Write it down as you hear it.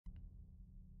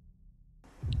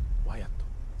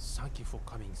Thank you for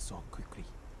coming so quickly.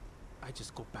 I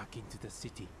just got back into the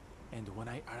city, and when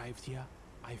I arrived here,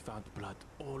 I found blood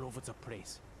all over the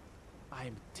place. I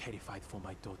am terrified for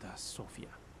my daughter, Sophia.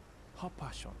 Her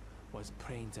passion was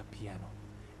playing the piano,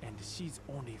 and she's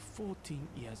only 14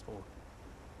 years old.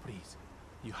 Please,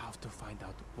 you have to find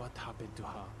out what happened to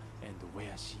her and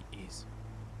where she is.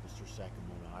 Mr.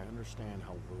 Sakamoto, I understand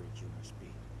how worried you must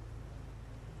be.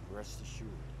 Rest assured,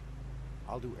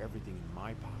 I'll do everything in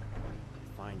my power to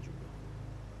find your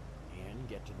daughter and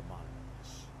get to the bottom of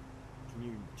this. Can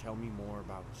you tell me more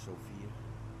about Sophia,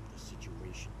 the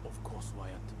situation? Of course,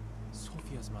 Wyatt.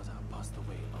 Sophia's mother passed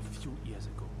away a few years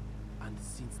ago, and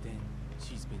since then,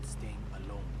 she's been staying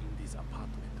alone in this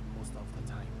apartment most of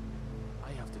the time.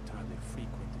 I have to travel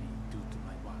frequently due to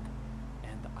my work,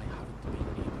 and I haven't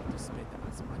been able to spend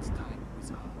as much time with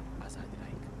her as I'd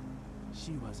like.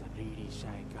 She was a really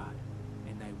shy girl,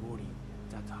 and I worry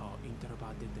that her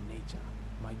introverted nature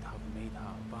might have made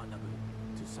her vulnerable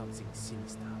to something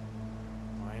sinister.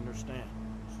 I understand,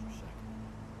 Mr.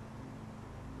 Sakamoto.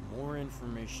 The more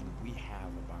information we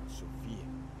have about Sophia,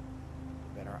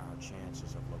 the better our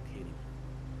chances of locating her.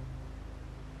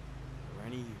 Are there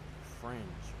any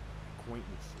friends or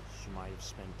acquaintances she might have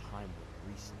spent time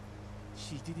with recently?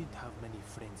 She didn't have many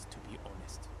friends, to be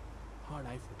honest. Her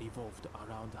life revolved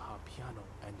around her piano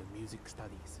and music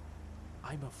studies.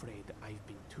 I'm afraid I've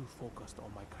been too focused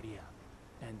on my career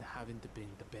and haven't been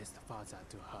the best father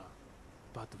to her.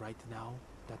 But right now,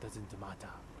 that doesn't matter.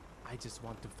 I just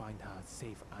want to find her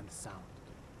safe and sound.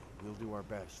 We'll do our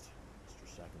best,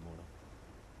 Mr. Sakamoto.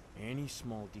 Any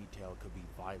small detail could be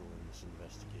vital in this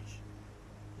investigation.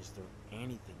 Is there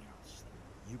anything else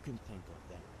that you can think of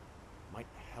that might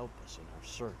help us in our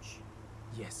search?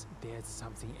 Yes, there's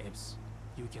something else.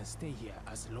 You can stay here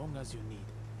as long as you need,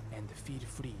 and feel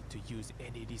free to use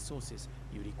any resources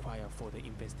you require for the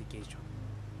investigation.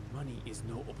 Money is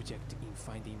no object in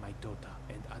finding my daughter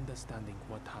and understanding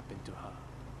what happened to her.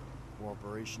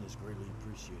 Cooperation is greatly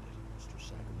appreciated, Mr.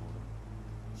 Sakamoto.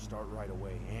 Start right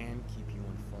away and keep you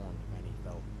informed of any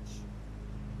developments.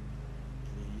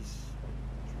 Please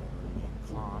try to remain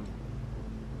calm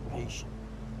and patient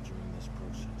during this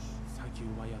process. Thank you,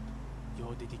 Wyatt.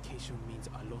 Your dedication means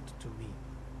a lot to me.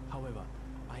 However,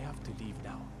 I have to leave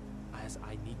now, as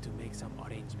I need to make some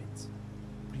arrangements.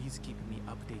 Please keep me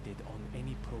updated on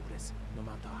any progress, no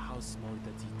matter how small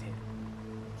the detail.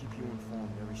 I'll keep you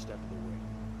informed every step of the way.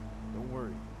 Don't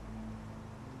worry.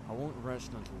 I won't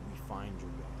rest until we find your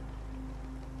daughter.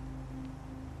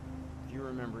 If you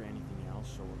remember anything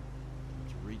else or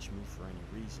to reach me for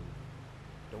any reason,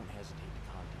 don't hesitate to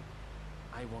contact me.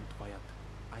 I won't, Wyatt.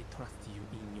 I trust you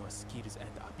in your skills and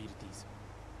abilities.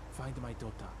 Find my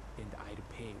daughter, and I'll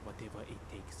pay whatever it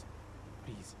takes.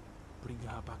 Please, bring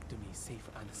her back to me safe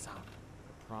and sound.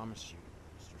 I promise you,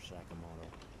 Mr. Sakamoto,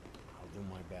 I'll do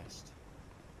my best.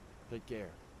 Take care,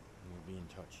 and we'll be in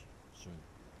touch soon.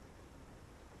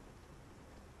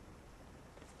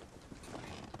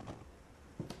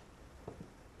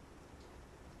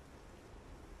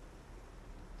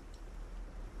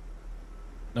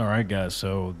 Alright guys,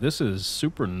 so this is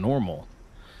Supernormal,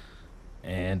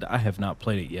 and I have not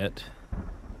played it yet,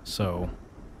 so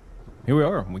here we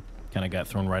are. We kind of got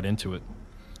thrown right into it,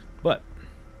 but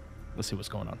let's see what's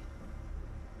going on.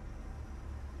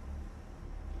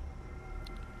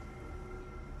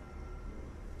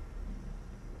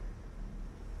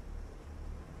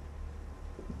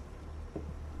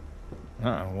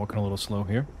 I'm walking a little slow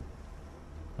here.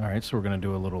 Alright, so we're going to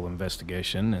do a little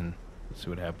investigation and see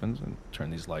what happens, and turn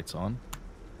these lights on.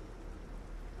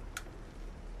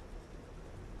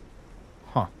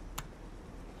 Huh.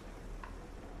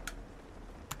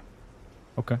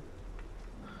 Okay.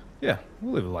 Yeah,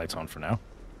 we'll leave the lights on for now.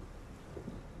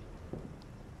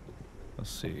 Let's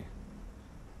see.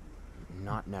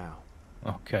 Not now.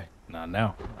 Okay, not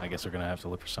now. I guess we're gonna have to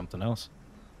look for something else.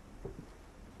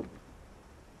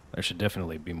 There should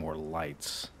definitely be more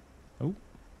lights. Oh.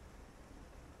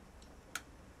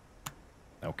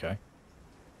 Okay.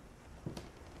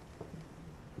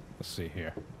 Let's see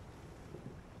here.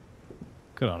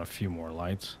 Cut on a few more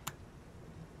lights.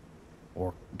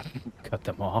 Or cut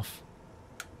them off.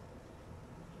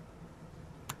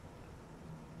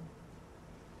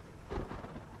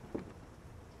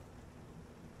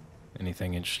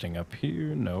 Anything interesting up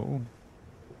here? No.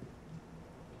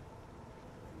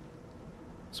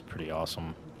 It's pretty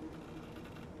awesome.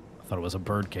 I thought it was a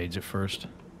bird cage at first.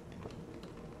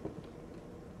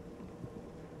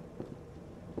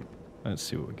 Let's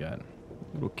see what we got.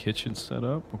 Little kitchen set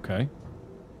up. Okay.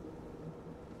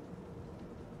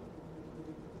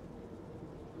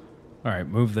 All right,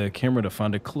 move the camera to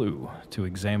find a clue. To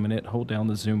examine it, hold down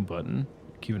the zoom button.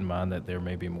 Keep in mind that there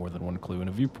may be more than one clue in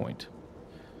a viewpoint.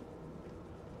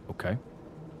 Okay.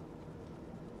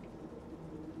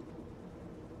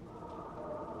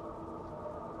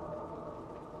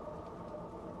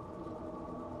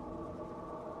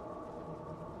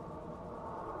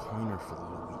 Pointer for the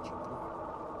Luigi board.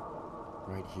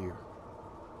 Right here.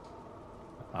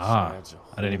 Ah, Adds a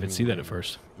I didn't whole even new see that at layer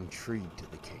first. of intrigue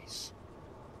to the case.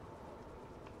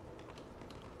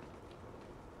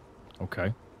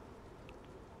 Okay.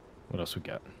 What else we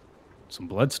got? Some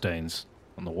blood stains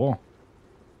on the wall.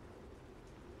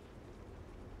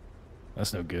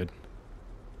 That's no good.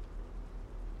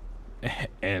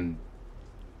 And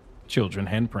children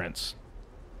handprints.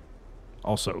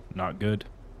 Also not good.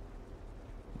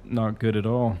 Not good at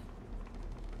all.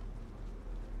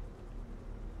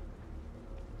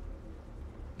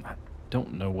 I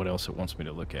don't know what else it wants me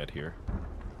to look at here.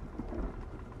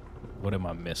 What am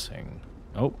I missing?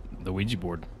 Oh, the Ouija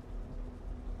board.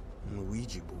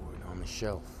 Luigi board on the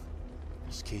shelf.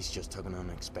 This case just took an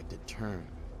unexpected turn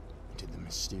into the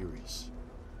mysterious.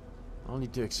 I'll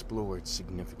need to explore its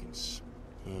significance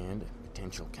and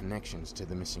potential connections to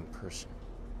the missing person.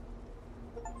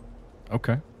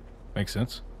 Okay. Makes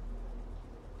sense.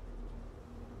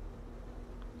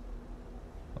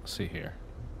 Let's see here.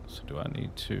 So do I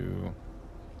need to...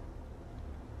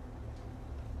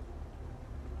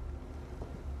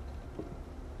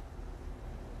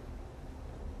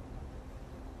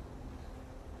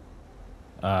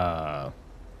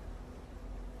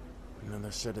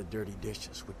 Another set of dirty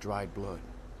dishes with dried blood.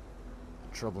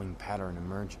 A troubling pattern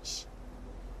emerges.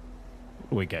 What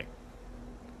do we got?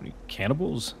 Any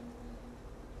cannibals?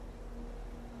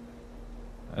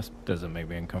 That doesn't make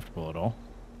me uncomfortable at all.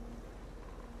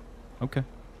 Okay.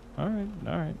 Alright,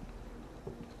 alright.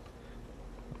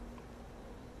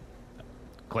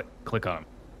 Click on 'em.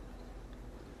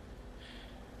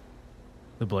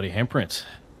 The bloody handprints.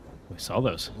 We saw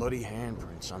those. Bloody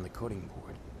handprints on the cutting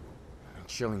board. A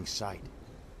chilling sight.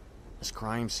 This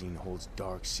crime scene holds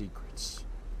dark secrets.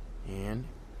 And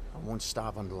I won't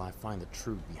stop until I find the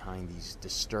truth behind these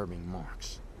disturbing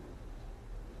marks.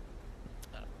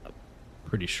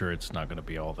 Pretty sure it's not going to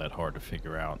be all that hard to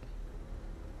figure out.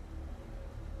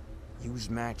 Used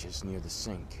matches near the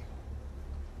sink.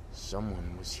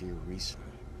 Someone was here recently.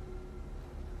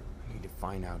 I need to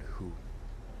find out who.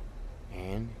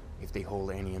 And if they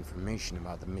hold any information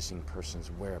about the missing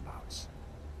person's whereabouts.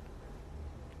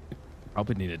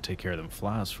 Probably need to take care of them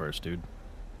flies first, dude.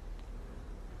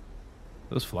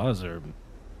 Those flies are...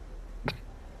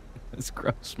 It's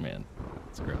gross, man.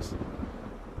 It's gross.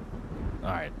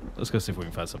 Alright, let's go see if we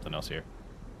can find something else here.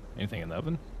 Anything in the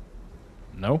oven?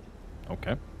 No?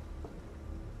 Okay.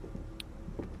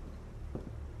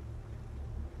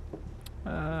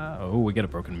 Oh, we got a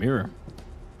broken mirror.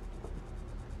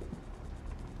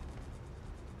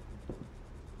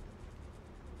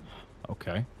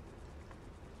 Okay.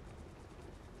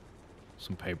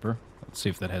 Some paper. Let's see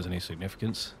if that has any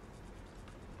significance.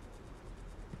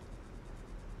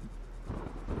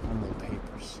 Normal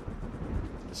papers.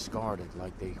 Discarded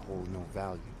like they hold no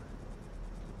value.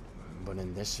 But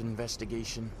in this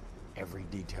investigation, every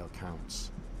detail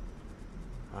counts.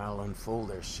 I'll unfold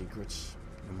their secrets,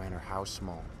 no matter how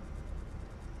small.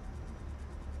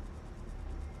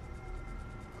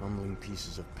 Crumbling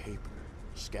pieces of paper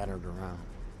scattered around.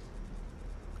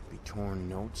 Could be torn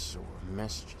notes or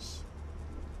messages.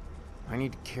 I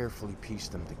need to carefully piece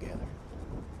them together.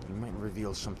 They might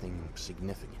reveal something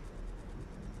significant.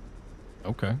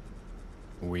 Okay.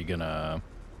 Are we gonna...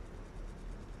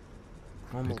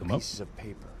 Crumbled pick 'em up? pieces of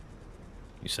paper.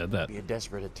 You said that. Be a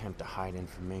desperate attempt to hide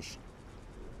information.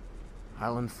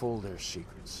 I'll unfold their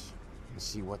secrets and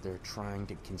see what they're trying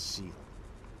to conceal.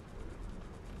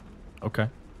 Okay.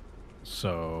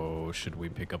 So, should we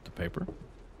pick up the paper?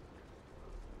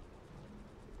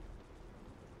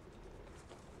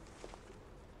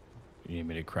 You need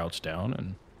me to crouch down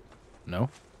and... No?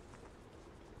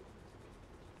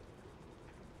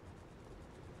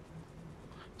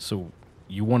 So,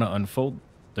 you want to unfold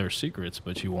their secrets,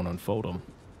 but you won't unfold them.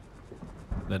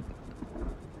 That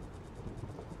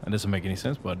doesn't make any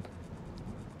sense, bud.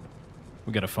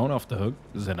 We got a phone off the hook.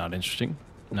 Is that not interesting?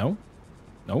 No?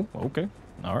 No? Okay.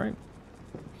 All right.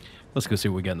 Let's go see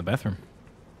what we got in the bathroom.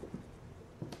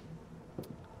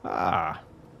 Ah.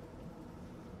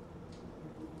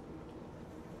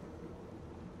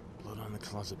 Blood on the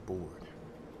closet board.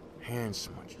 Hand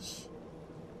smudges.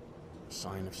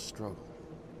 Sign of struggle.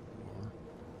 Or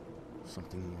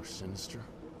something more sinister.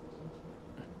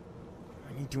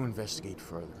 I need to investigate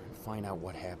further and find out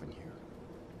what happened here.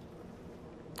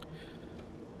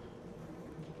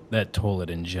 That toilet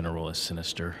in general is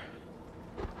sinister.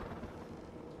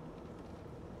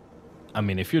 I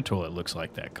mean, if your toilet looks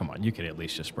like that, come on, you could at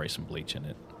least just spray some bleach in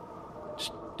it.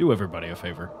 Just do everybody a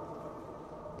favor.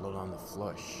 Blood on the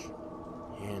flush.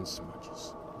 Hand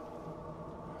smudges.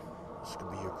 This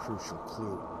could be a crucial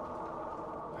clue.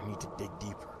 I need to dig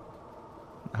deeper.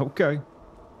 Okay.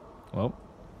 Well,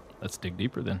 let's dig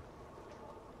deeper then.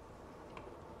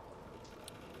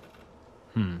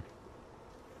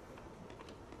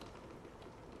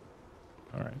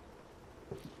 All right.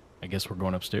 I guess we're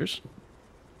going upstairs.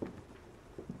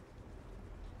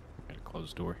 Got a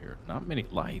closed door here. Not many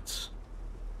lights.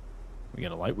 We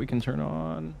got a light we can turn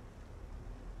on.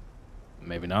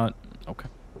 Maybe not. Okay.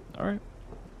 All right.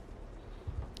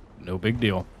 No big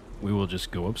deal. We will just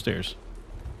go upstairs.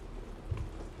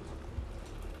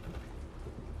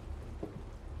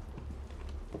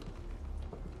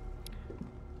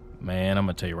 Man, I'm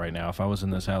going to tell you right now, if I was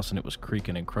in this house and it was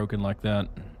creaking and croaking like that,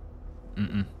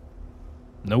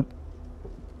 nope.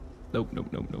 Nope, nope,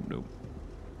 nope, nope, nope.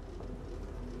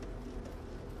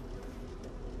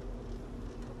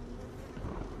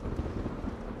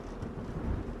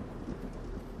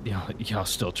 Y'all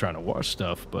still trying to wash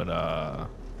stuff, but,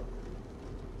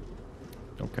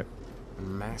 okay. A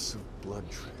massive blood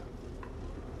trail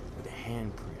with a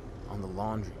handprint on the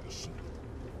laundry machine.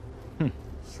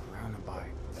 Surrounded by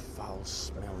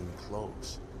foul-smelling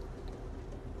clothes.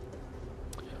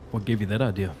 What gave you that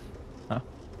idea? Huh?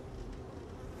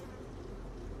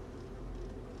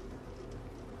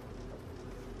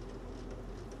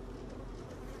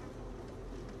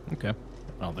 Okay.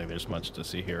 I don't think there's much to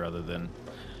see here other than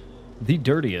the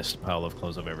dirtiest pile of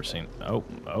clothes I've ever seen. Oh.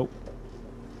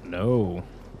 No.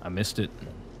 I missed it.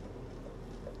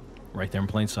 Right there in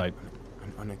plain sight.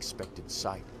 An unexpected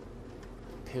sight.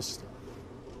 A pistol.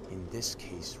 In this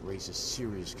case, raises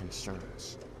serious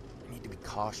concerns. I need to be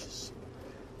cautious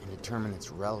and determine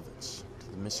its relevance to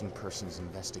the missing person's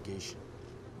investigation.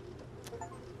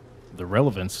 The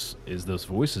relevance is those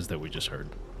voices that we just heard.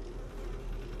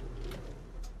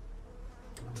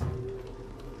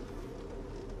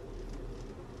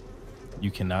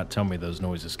 You cannot tell me those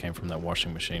noises came from that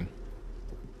washing machine.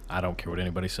 I don't care what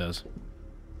anybody says.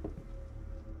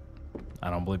 I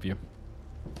don't believe you.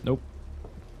 Nope.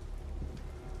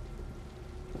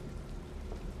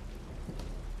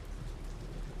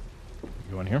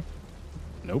 You in here?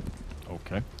 Nope.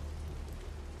 Okay.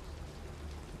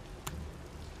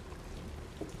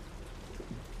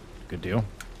 Good deal.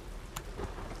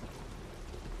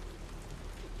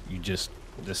 You just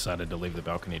decided to leave the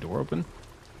balcony door open?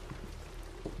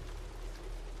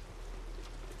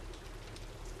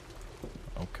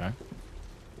 Okay.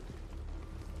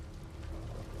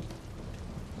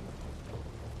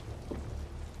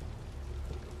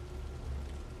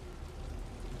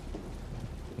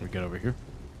 What do we get over here?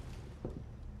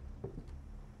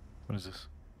 What is this?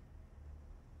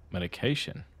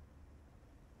 Medication.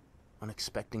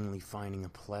 Unexpectedly finding a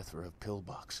plethora of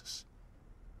pillboxes.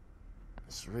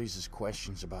 This raises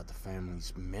questions about the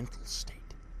family's mental state.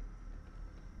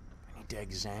 I need to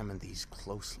examine these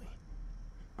closely,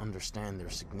 understand their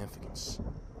significance.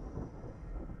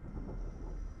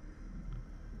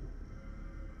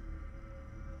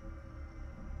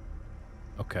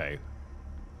 Okay.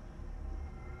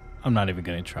 I'm not even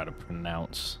going to try to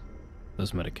pronounce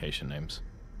those medication names.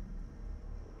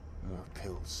 More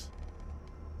pills.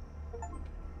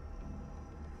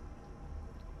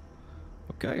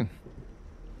 Okay.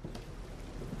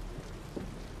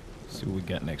 Let's see what we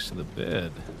got next to the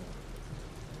bed.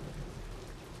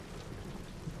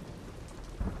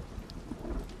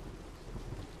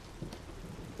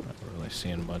 Not really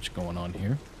seeing much going on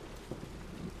here.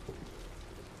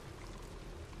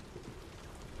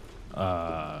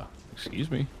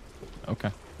 Excuse me. Okay.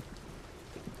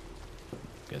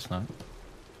 Guess not.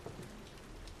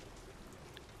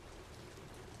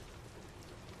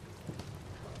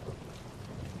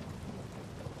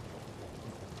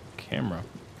 Camera.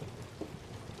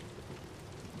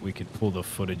 We could pull the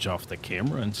footage off the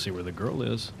camera and see where the girl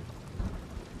is.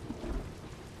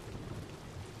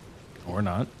 Or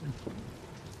not.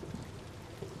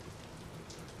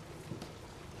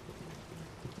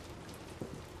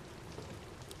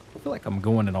 I feel like I'm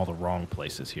going in all the wrong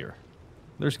places here.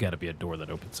 There's got to be a door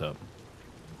that opens up.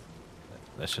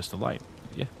 That's just a light.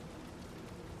 Yeah.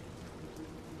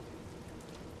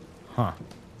 Huh.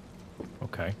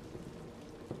 Okay.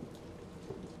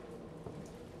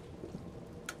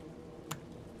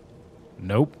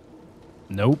 Nope.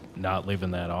 Nope. Not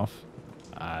leaving that off.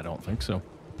 I don't think so.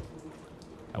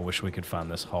 I wish we could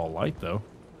find this hall light, though.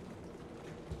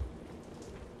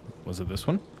 Was it this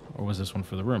one? Or was this one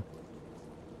for the room?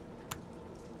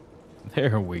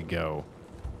 There we go.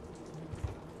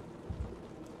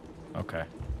 Okay.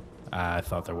 I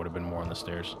thought there would have been more on the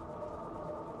stairs.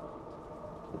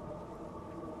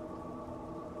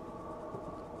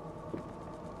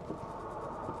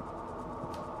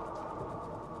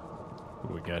 What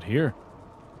do we got here?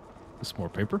 This more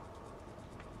paper?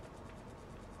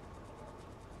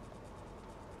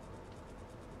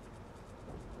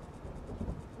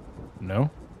 No?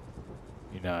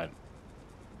 You're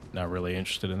not really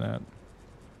interested in that?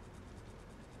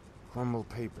 Crumbled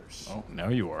papers. Oh, now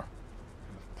you are.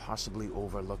 Possibly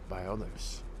overlooked by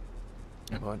others.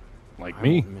 But Like I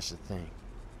me. won't miss a thing.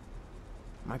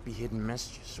 Might be hidden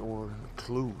messages or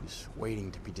clues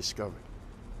waiting to be discovered.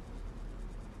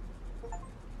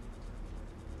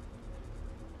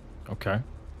 Okay.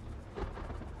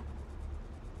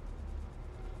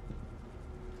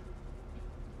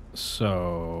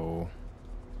 So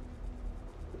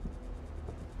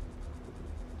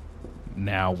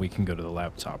now we can go to the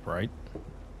laptop, right?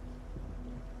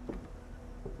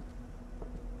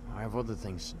 I have other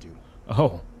things to do.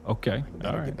 Oh, okay. I All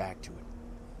better right. get back to it.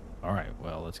 All right.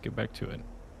 Well, let's get back to it.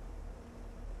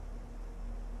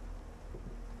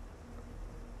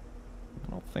 I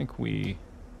don't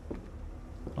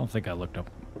think I looked up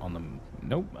on the...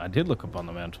 Nope, I did look up on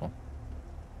the mantle.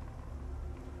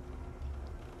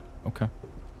 Okay.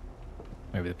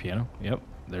 Maybe the piano? Yep,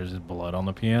 there's his blood on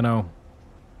the piano.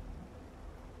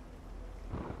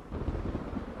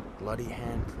 Bloody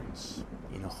handprints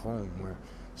in a home where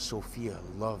Sophia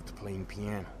loved playing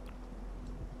piano.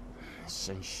 It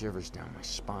sends shivers down my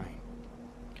spine.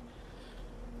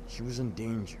 She was in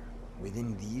danger.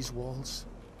 Within these walls?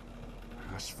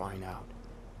 I must find out.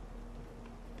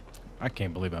 I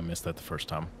can't believe I missed that the first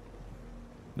time.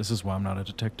 This is why I'm not a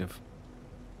detective.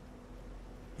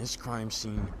 This crime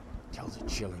scene tells a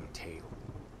chilling tale.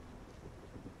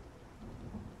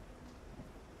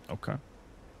 Okay.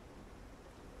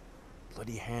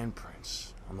 Bloody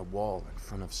handprints on the wall in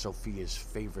front of Sophia's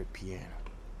favorite piano.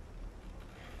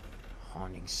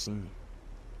 Haunting scene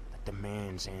that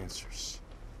demands answers.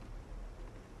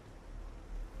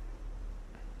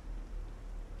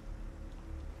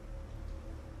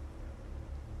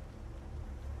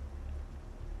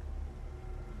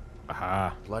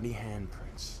 Aha. Bloody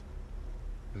handprints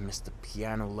amidst the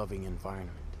piano-loving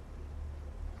environment.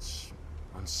 It's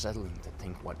unsettling to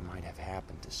think what might have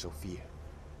happened to Sophia.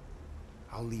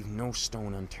 I'll leave no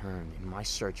stone unturned in my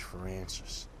search for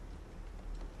answers.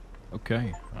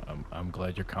 Okay. I'm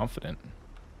glad you're confident.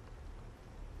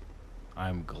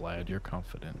 I'm glad you're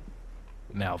confident.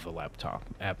 Now the laptop.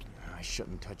 I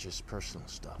shouldn't touch his personal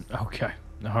stuff. Okay.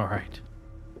 All right.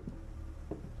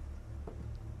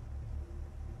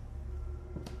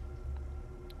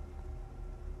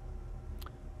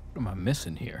 What am I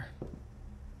missing here?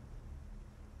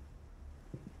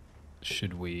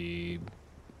 Should we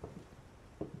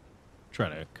try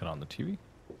to cut on the TV?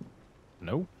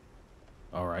 No?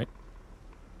 All right.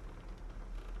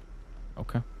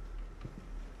 Okay.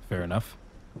 Fair enough.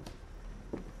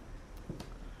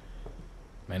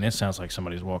 Man, it sounds like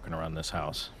somebody's walking around this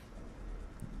house.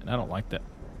 And I don't like that.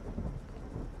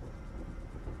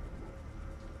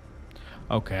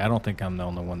 Okay, I don't think I'm the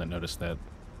only one that noticed that.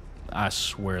 I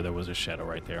swear there was a shadow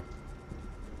right there.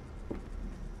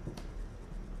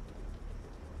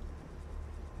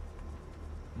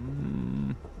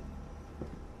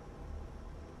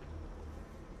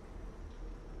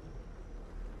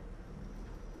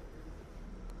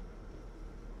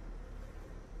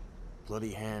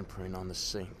 Bloody handprint on the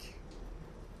sink.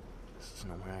 This is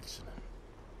no accident.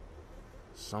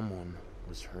 Someone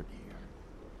was hurt here.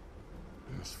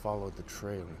 I must follow the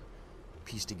trail and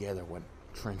piece together what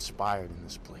transpired in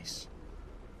this place.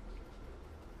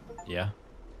 Yeah.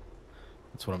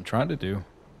 That's what I'm trying to do.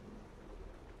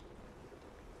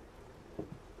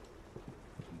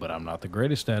 But I'm not the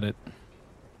greatest at it.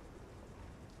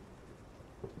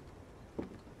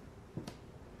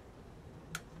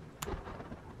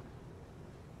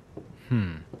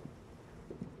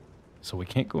 So we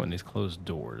can't go in these closed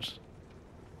doors.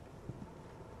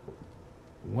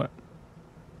 What?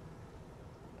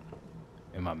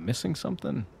 Am I missing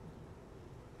something?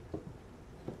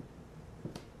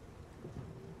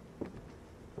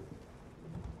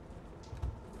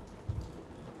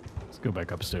 Let's go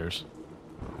back upstairs.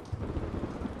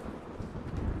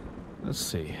 Let's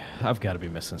see. I've got to be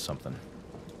missing something.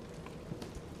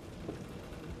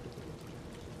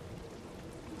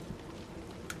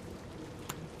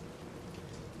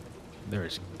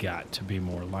 There's got to be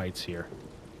more lights here.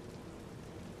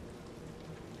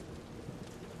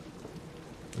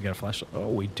 We got a flashlight. Oh,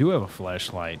 we do have a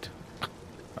flashlight. I'm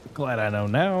glad I know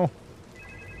now.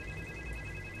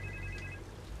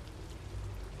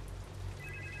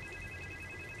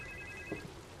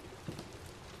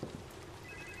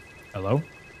 Hello?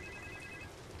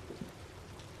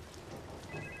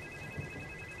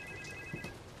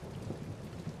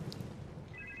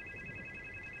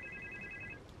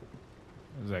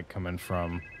 Where's that coming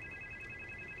from?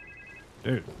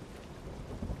 Dude.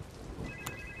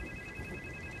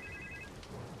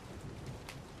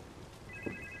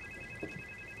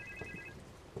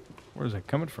 Where's that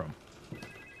coming from?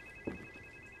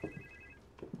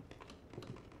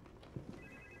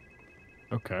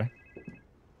 Okay.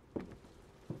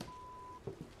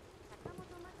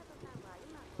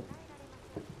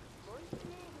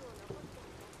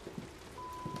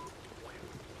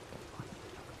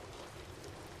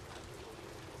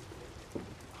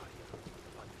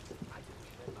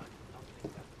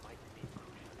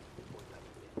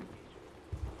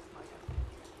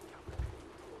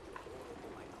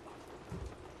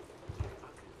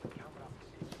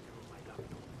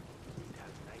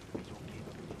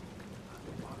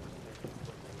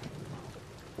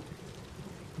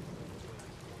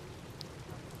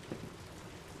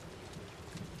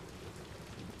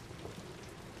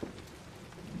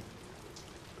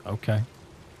 Okay.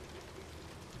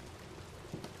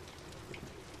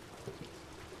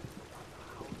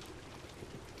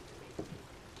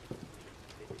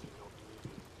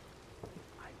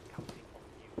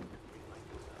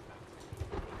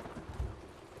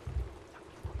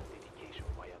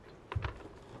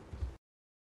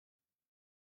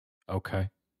 Okay.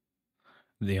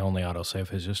 The only autosave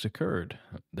has just occurred.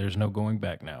 There's no going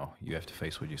back now. You have to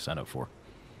face what you signed up for.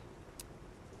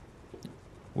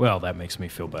 Well, that makes me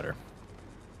feel better.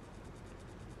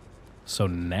 So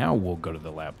now we'll go to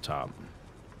the laptop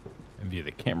and view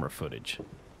the camera footage.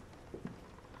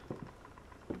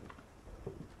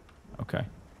 Okay.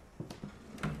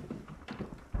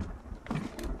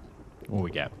 What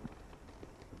we got?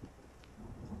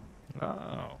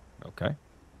 Oh, okay.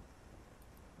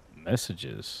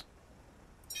 Messages.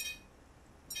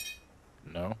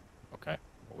 No? Okay.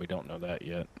 Well, we don't know that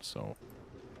yet, so...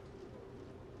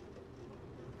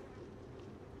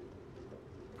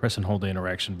 Press and hold the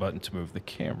interaction button to move the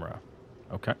camera.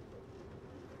 Okay.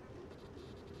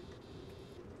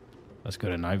 Let's go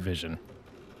to night vision.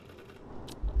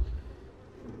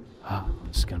 Ah,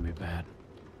 this is gonna be bad.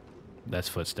 That's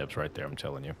footsteps right there, I'm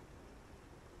telling you.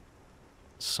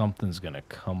 Something's gonna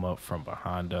come up from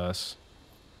behind us.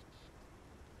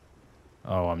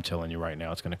 Oh, I'm telling you right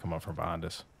now, it's gonna come up from behind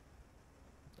us.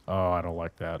 Oh, I don't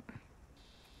like that.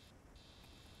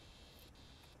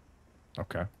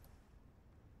 Okay.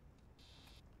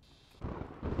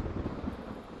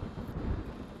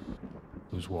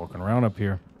 Who's walking around up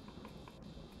here?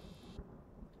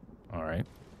 All right.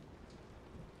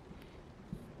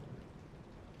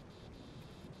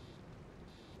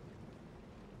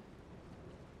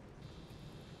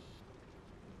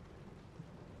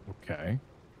 Okay.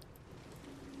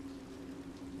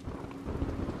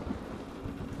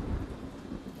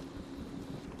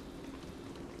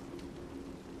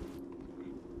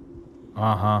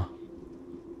 Uh-huh.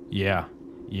 Yeah.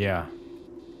 Yeah.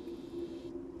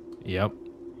 Yep.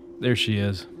 There she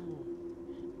is.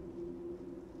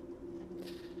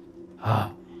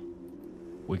 Ah.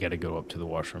 We gotta go up to the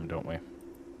washroom, don't we?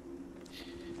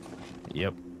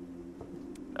 Yep.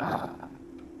 Ah.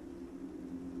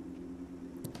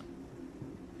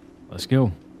 Let's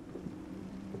go.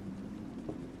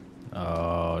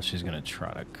 Oh, she's gonna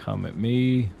try to come at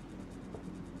me.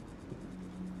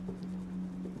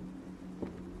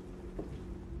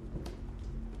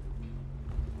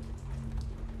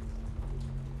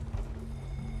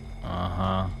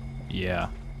 Uh-huh. Yeah.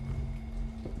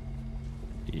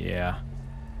 Yeah.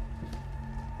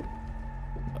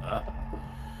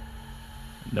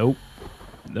 Nope.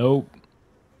 Nope.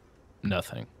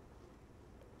 Nothing.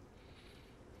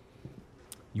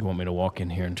 You want me to walk in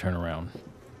here and turn around?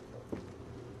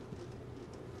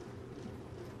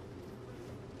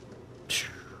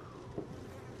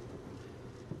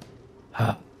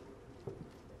 Huh.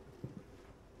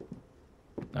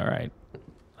 All right.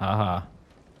 Haha.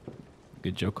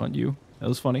 Good joke on you. That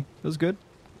was funny. That was good.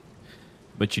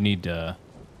 But you need to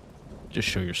just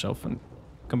show yourself and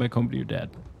come back home to your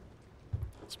dad.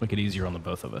 Let's make it easier on the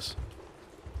both of us.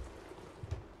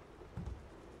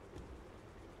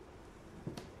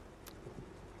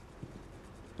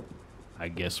 I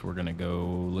guess we're gonna go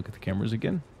look at the cameras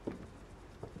again.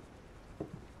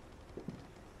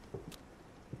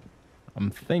 I'm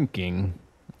thinking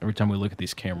every time we look at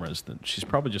these cameras that she's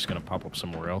probably just gonna pop up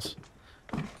somewhere else.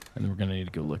 And we're gonna need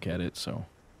to go look at it, so.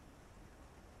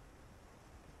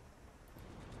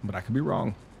 But I could be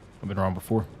wrong. I've been wrong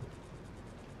before.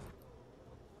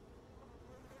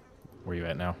 Where you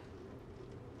at now?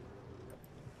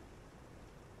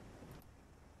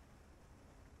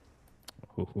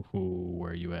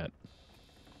 Where are you at?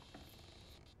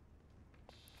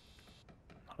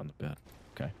 Not on the bed.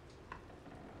 Okay.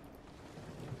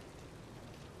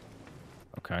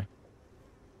 Okay.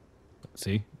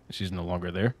 See? She's no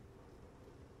longer there.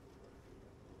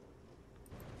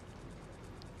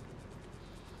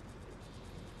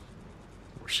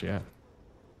 Where's she at?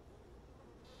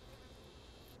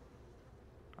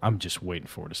 I'm just waiting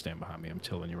for her to stand behind me. I'm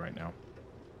telling you right now.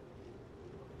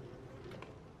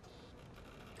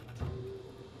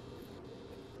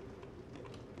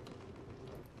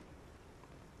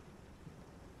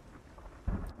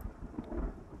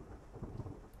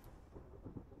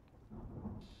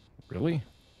 Really?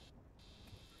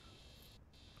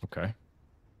 Okay.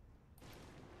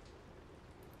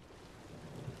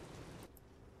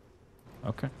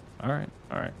 Okay. All right.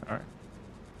 All right. All right.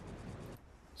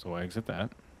 So I exit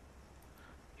that.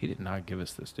 He did not give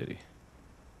us this, did he?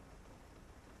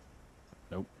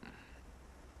 Nope.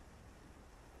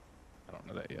 I don't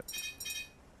know that yet.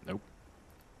 Nope.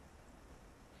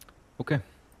 Okay.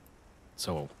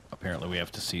 So apparently we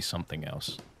have to see something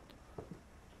else.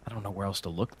 I don't know where else to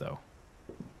look, though.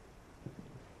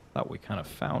 Thought we kind of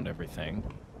found everything.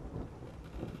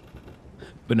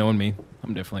 But knowing me,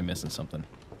 I'm definitely missing something.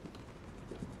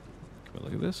 Can we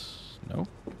look at this? No.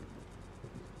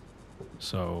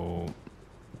 So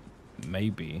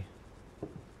maybe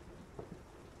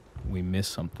we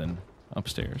missed something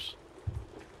upstairs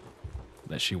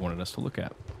that she wanted us to look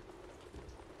at.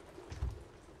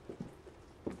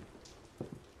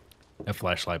 That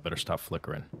flashlight better stop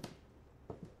flickering.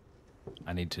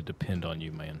 I need to depend on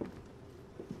you, man.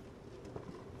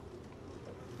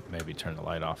 Maybe turn the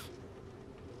light off.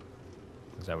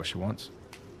 Is that what she wants?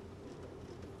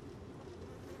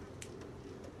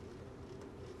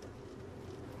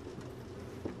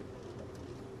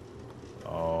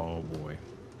 Oh boy.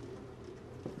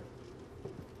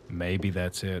 Maybe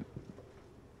that's it.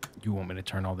 You want me to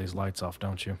turn all these lights off,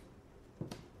 don't you?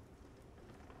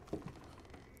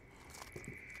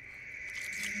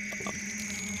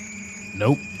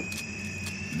 Nope.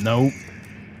 Nope.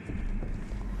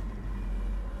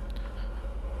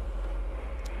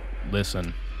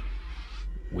 Listen,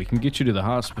 we can get you to the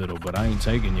hospital, but I ain't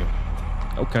taking you.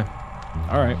 Okay.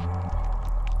 All right.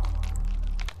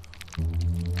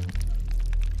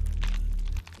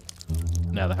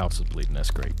 Now the house is bleeding.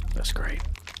 That's great. That's great.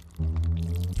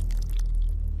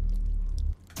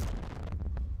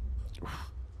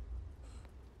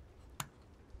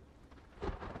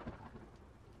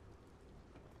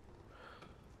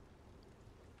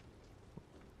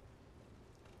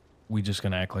 We just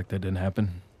gonna act like that didn't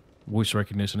happen? Voice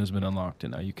recognition has been unlocked,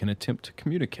 and now you can attempt to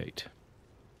communicate.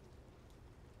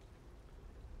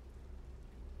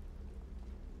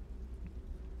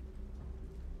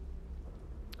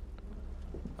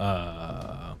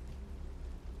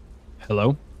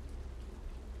 Hello?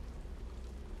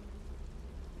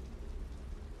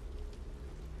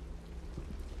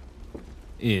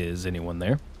 Is anyone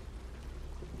there?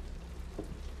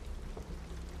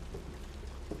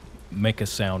 Make a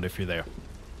sound if you're there.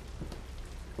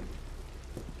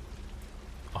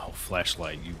 Oh,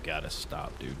 flashlight, you gotta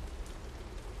stop, dude.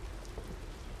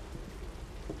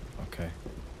 Okay.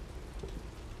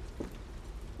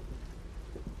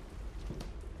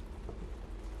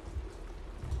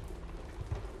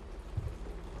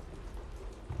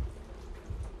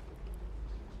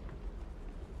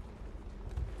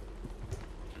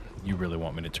 You really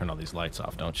want me to turn all these lights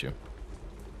off, don't you?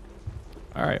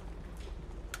 All right.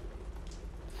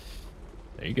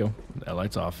 There you go. That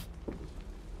light's off.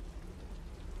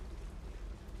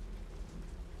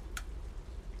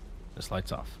 This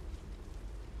light's off.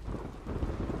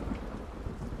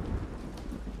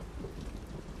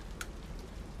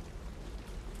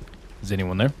 Is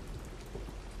anyone there?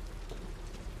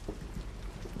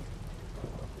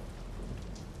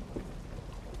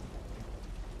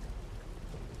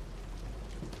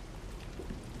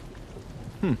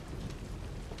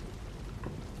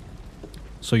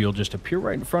 So you'll just appear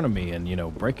right in front of me and, you know,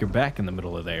 break your back in the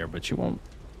middle of there, but you won't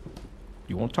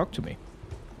talk to me.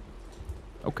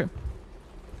 Okay.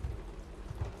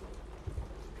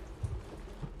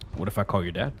 What if I call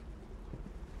your dad?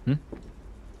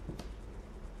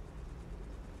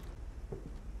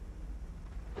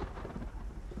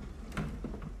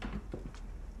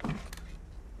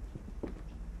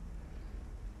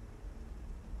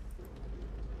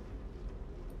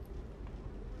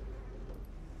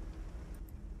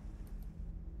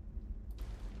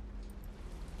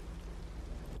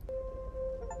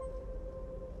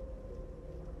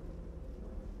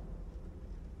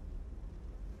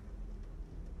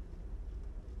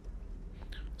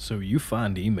 So you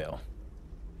find email.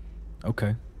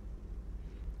 Okay.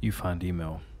 You find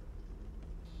email.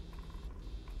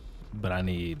 But I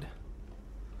need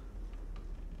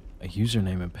a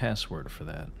username and password for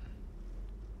that.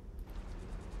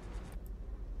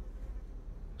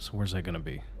 So where's that gonna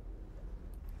be?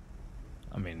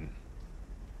 I mean,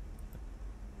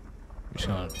 I'm just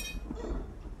gonna,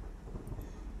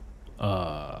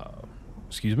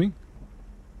 excuse me?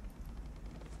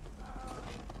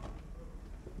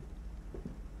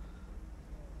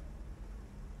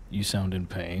 You sound in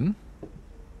pain.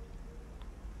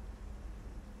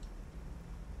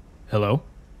 Hello?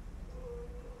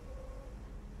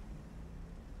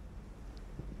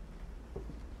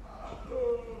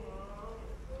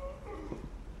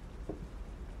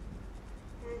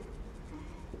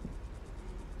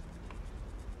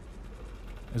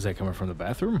 Is that coming from the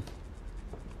bathroom?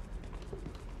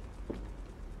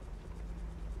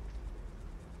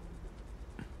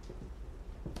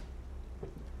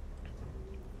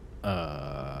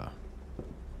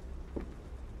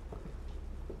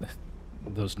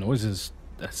 Those noises,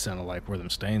 that sounded like where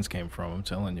them stains came from, I'm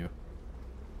telling you.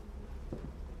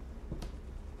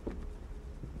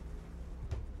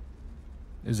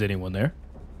 Is anyone there?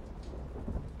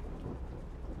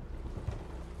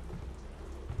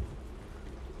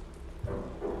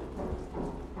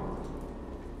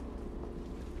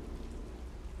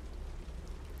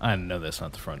 I know that's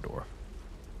not the front door.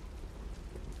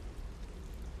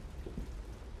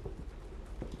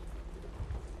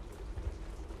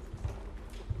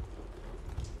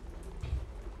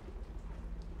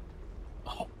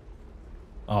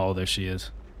 Oh, there she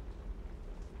is.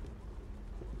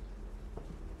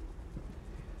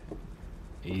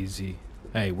 Easy.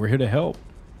 Hey, we're here to help.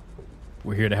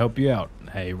 We're here to help you out.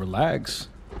 Hey, relax.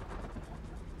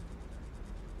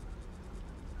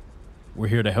 We're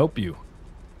here to help you.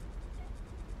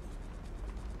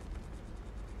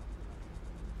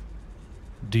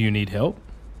 Do you need help?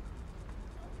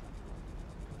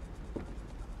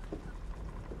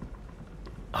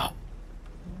 Oh.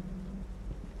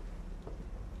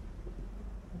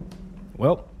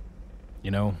 Well,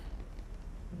 you know,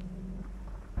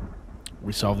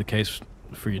 we solved the case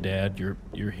for your dad.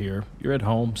 You're here. You're at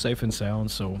home, safe and sound.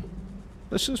 So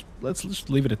let's just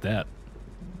leave it at that.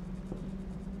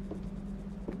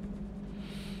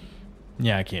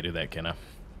 Yeah, I can't do that, can I?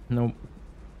 Nope.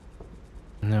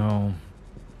 No.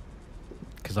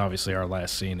 Because obviously our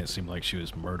last scene, it seemed like she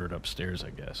was murdered upstairs,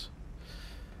 I guess.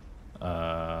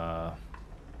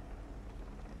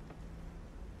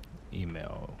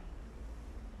 Email.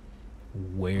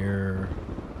 Where...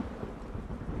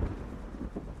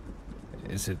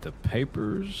 Is it the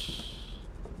papers?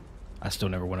 I still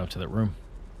never went up to that room.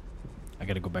 I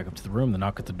gotta go back up to the room, the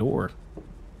knock at the door.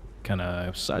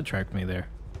 Kinda sidetracked me there.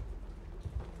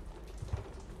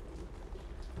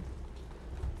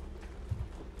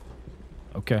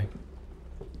 Okay.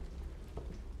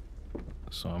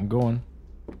 So I'm going.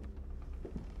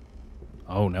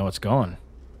 Oh, now it's gone.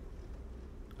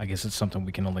 I guess it's something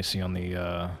we can only see on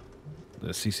the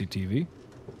CCTV.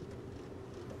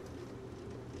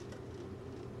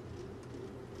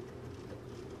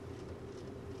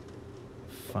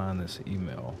 Find this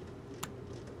email.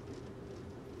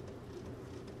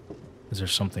 Is there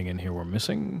something in here we're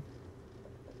missing?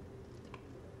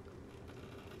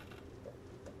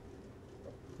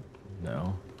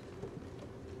 No.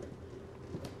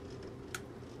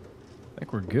 I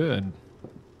think we're good.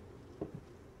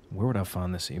 Where would I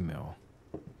find this email?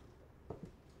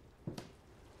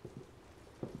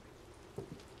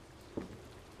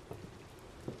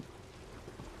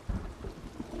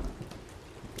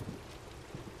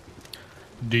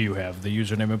 Do you have the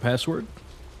username and password?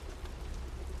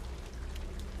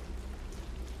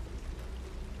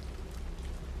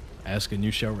 Ask and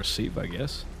you shall receive, I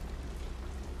guess.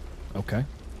 Okay.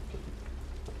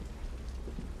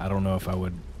 I don't know if I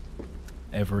would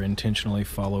ever intentionally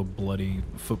follow bloody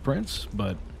footprints,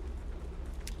 but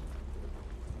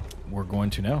we're going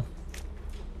to now.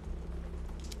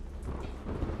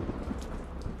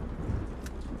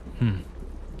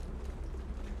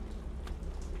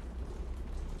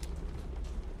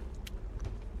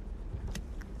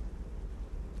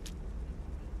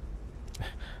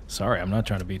 Sorry, I'm not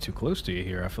trying to be too close to you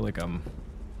here. I feel like I'm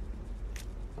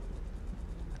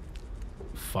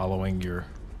following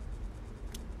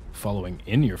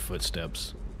in your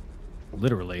footsteps.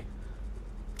 Literally.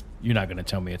 You're not going to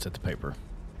tell me it's at the paper.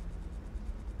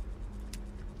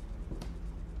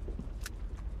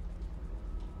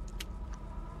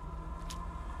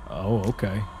 Oh,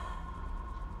 okay.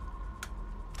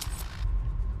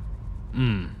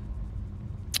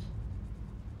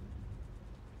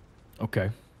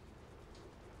 Okay.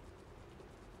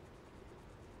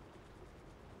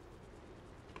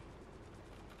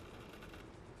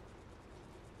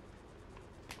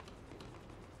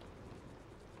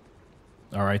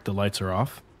 All right, the lights are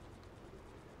off.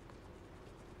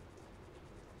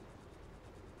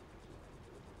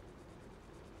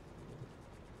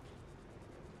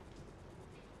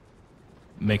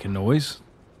 Make a noise.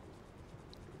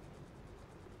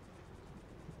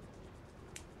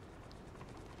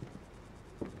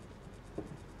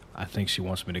 I think she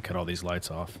wants me to cut all these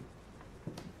lights off.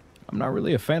 I'm not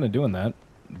really a fan of doing that,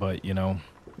 but you know,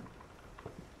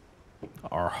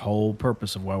 our whole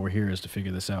purpose of why we're here is to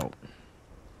figure this out.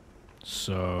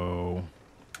 So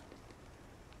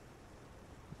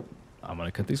I'm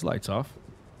gonna cut these lights off.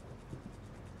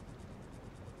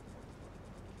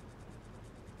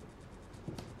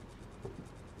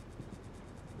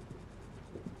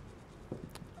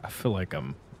 I feel like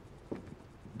I'm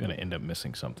gonna end up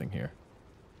missing something here.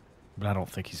 But I don't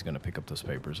think he's gonna pick up those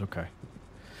papers. Okay.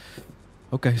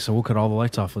 Okay, so we'll cut all the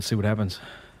lights off. Let's see what happens.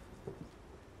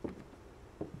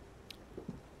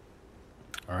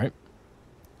 All right.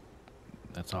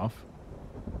 That's off.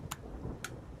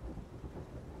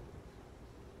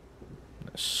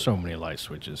 There's so many light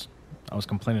switches. I was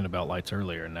complaining about lights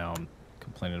earlier, and now I'm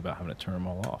complaining about having to turn them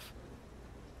all off.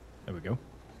 There we go.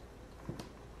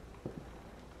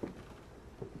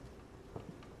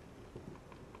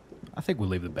 I think we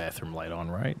leave the bathroom light on,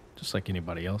 right? Just like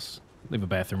anybody else. Leave a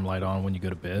bathroom light on when you go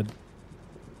to bed.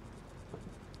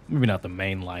 Maybe not the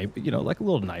main light, but, you know, like a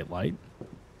little night light.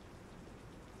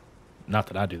 Not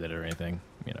that I do that or anything,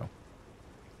 you know.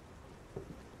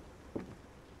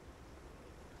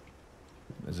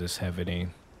 Does this have any...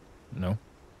 No?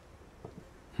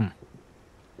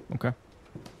 Okay.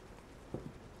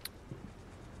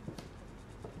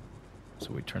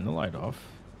 So we turn the light off.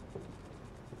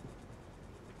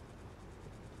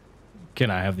 Can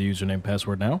I have the username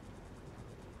password now?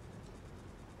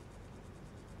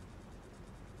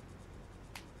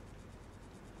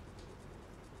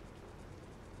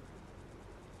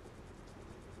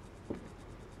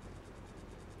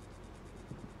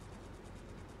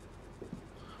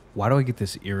 Why do I get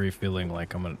this eerie feeling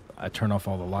like I turn off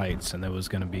all the lights and there was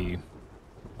gonna be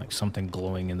like something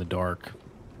glowing in the dark?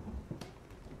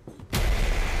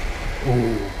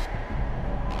 Ooh.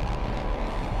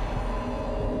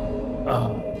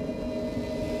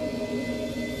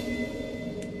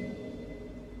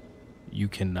 You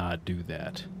cannot do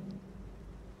that.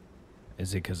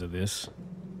 Is it because of this?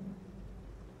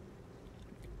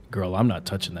 Girl, I'm not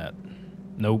touching that.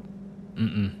 Nope.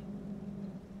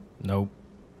 Nope.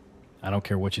 I don't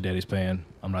care what your daddy's paying.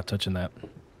 I'm not touching that.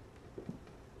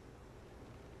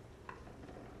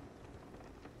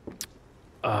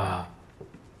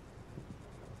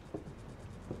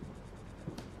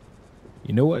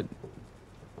 You know what?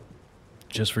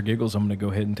 Just for giggles, I'm going to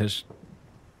go ahead and just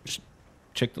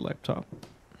check the laptop.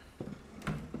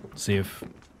 See if...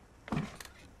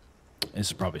 This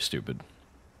is probably stupid.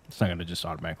 It's not going to just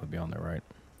automatically be on there, right?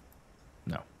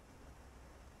 No.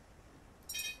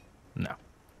 No.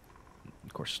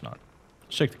 Of course it's not.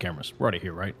 Let's check the cameras. We're already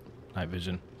here, right? Night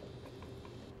vision.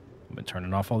 I've been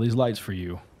turning off all these lights for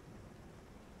you.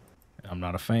 I'm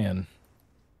not a fan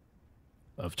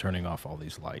of turning off all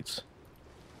these lights.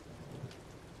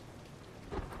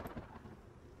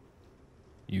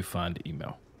 You find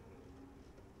email.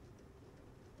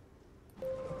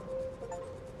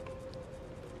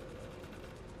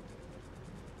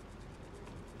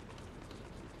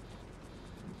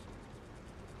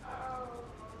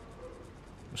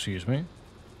 Excuse me?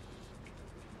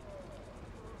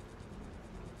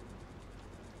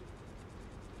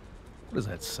 What does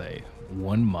that say?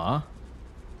 One ma?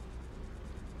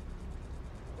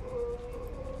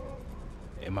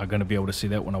 Am I going to be able to see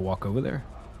that when I walk over there?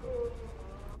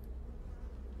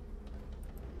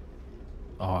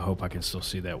 Oh, I hope I can still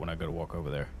see that when I go to walk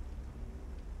over there.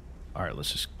 All right,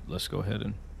 let's go ahead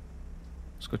and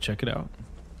let's go check it out.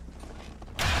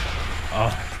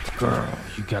 Oh, girl,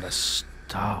 you gotta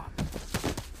stop.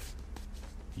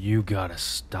 You gotta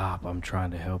stop. I'm trying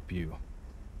to help you.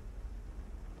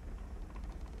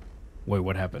 Wait,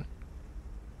 what happened?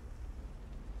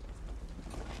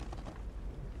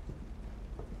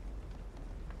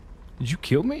 Did you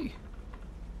kill me?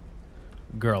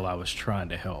 Girl, I was trying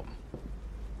to help.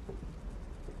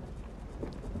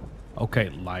 Okay,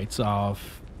 lights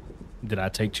off. Did I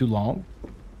take too long?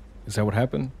 Is that what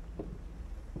happened?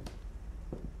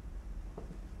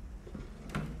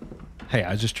 Hey,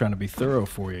 I was just trying to be thorough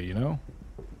for you, you know?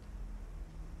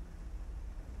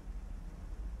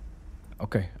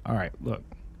 Okay, all right, look.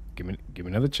 Give me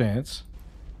another chance.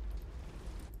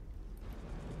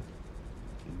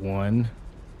 One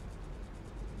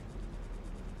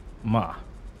ma.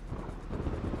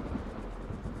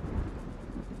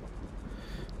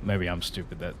 Maybe I'm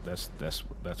stupid. That's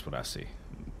what I see.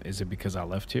 Is it because I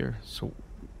left here? So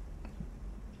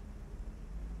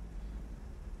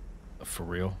for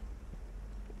real?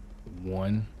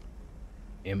 1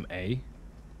 MA?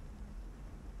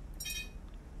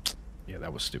 Yeah,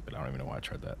 that was stupid. I don't even know why I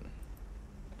tried that.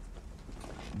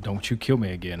 Don't you kill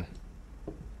me again.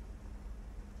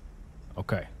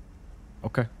 Okay.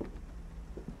 Okay.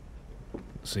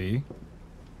 See?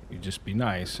 You just be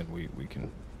nice and we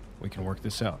can work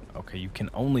this out. Okay, you can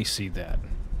only see that.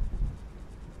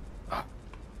 Ah.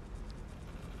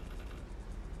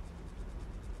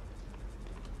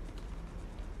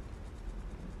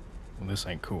 Well, this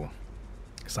ain't cool.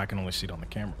 Because I can only see it on the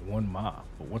camera. 1 ma.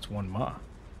 But what's 1 ma?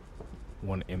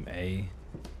 1 MA.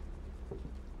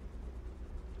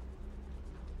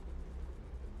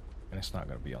 And it's not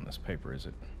going to be on this paper, is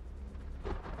it?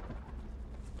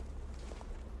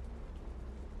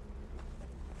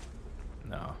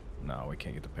 No, we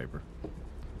can't get the paper.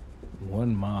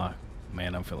 1 ma.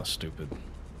 Man, I'm feeling stupid.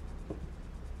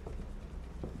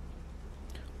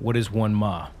 What is 1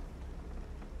 ma?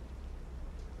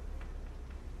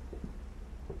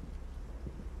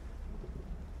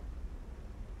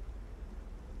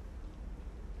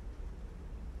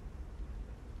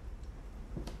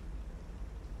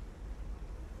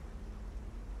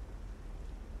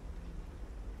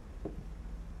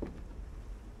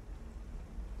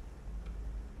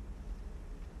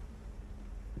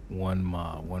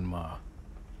 One ma.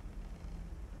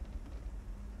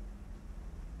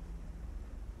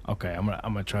 Okay, I'm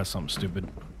gonna try something stupid.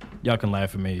 Y'all can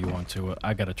laugh at me if you want to.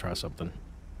 I gotta try something.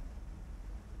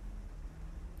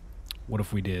 What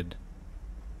if we did,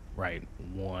 right,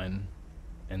 1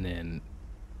 and then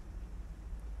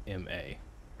MA,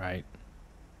 right?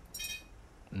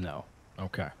 No.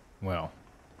 Okay. Well,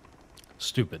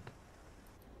 stupid.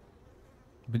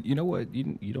 But you know what?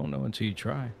 You don't know until you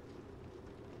try.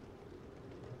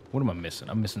 What am I missing?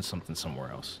 I'm missing something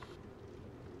somewhere else.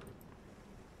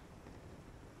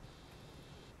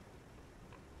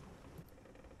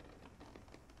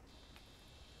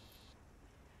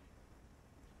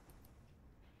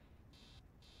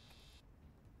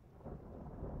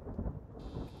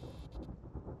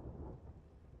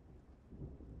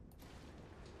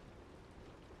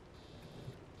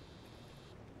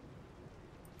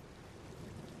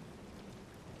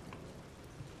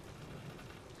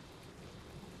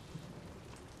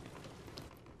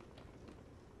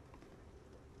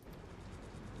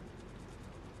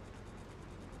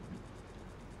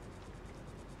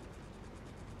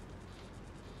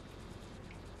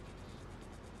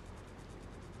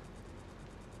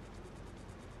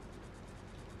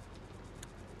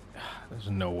 There's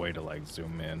no way to like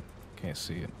zoom in. Can't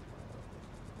see it.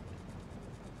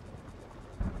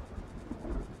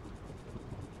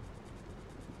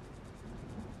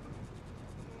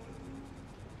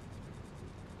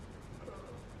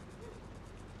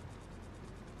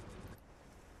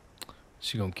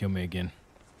 She gonna kill me again.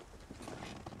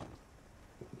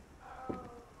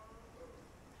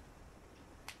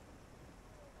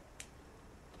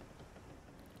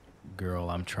 Girl,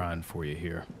 I'm trying for you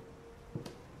here.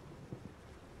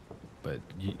 But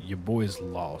your boy's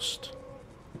lost.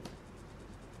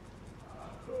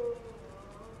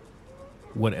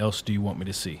 What else do you want me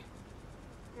to see?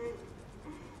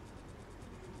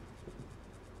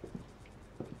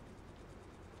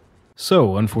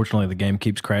 So, unfortunately, the game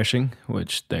keeps crashing,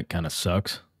 which that kind of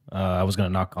sucks. I was going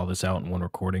to knock all this out in one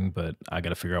recording, but I got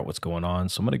to figure out what's going on.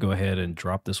 So I'm going to go ahead and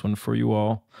drop this one for you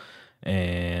all,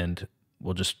 and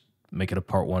we'll just make it a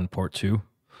part 1, part 2.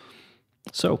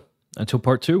 So, until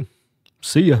part 2,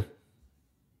 see ya.